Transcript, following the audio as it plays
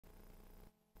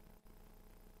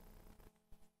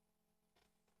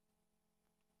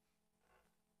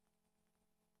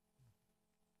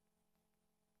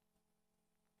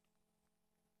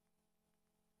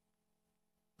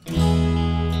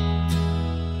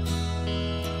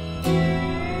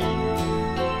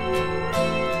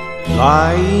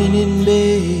Lying in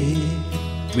bed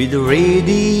with the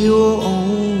radio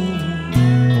on,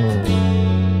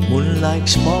 moonlight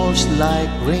falls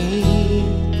like rain.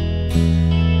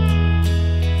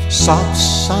 Soft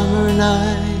summer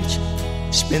nights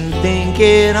spent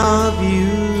thinking of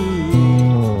you.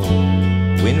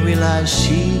 When will I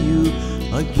see you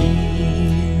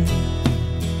again?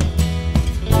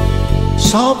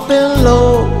 Soft and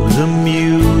low the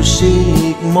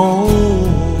music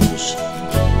moans.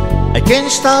 I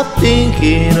can't stop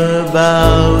thinking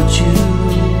about you,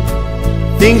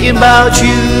 thinking about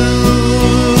you.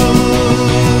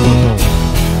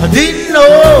 I didn't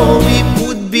know it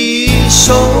would be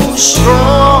so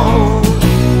strong,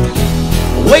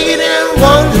 waiting and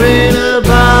wondering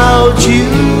about you.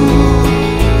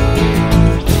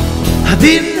 I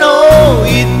didn't know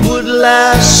it would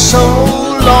last so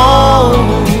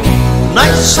long.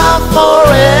 Nights are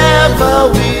forever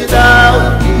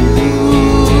without you.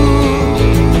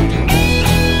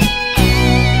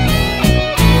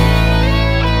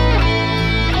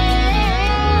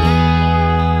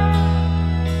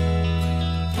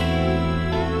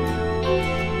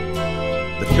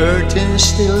 The curtains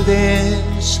still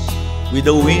dance with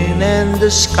the wind and the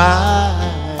sky.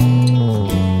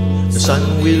 The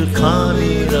sun will come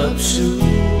in up soon,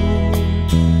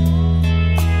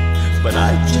 but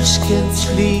I just can't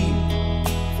sleep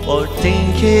for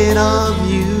thinking of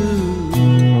you.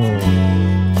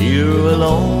 Here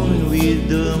alone with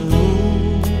the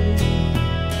moon.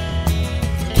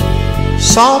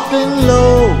 Soft and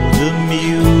low the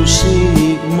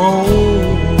music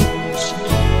moans.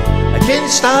 I can't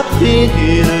stop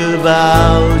thinking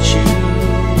about you,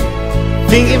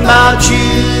 thinking about you.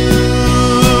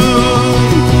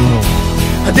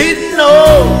 I didn't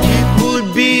know it would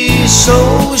be so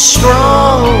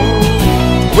strong,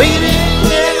 waiting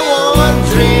and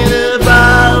wondering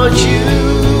about you.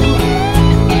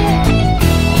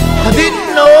 I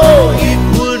didn't know it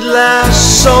would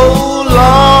last so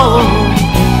long.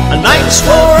 A night's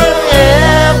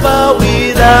forever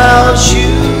without you.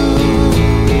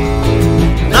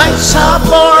 Nights are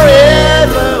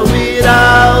forever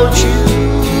without you.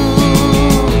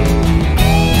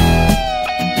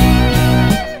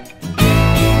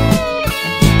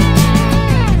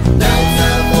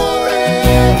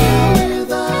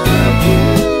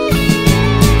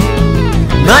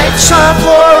 Nights are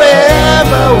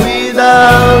forever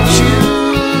without you.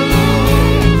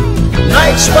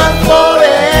 Nights are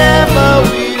forever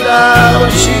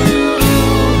without you.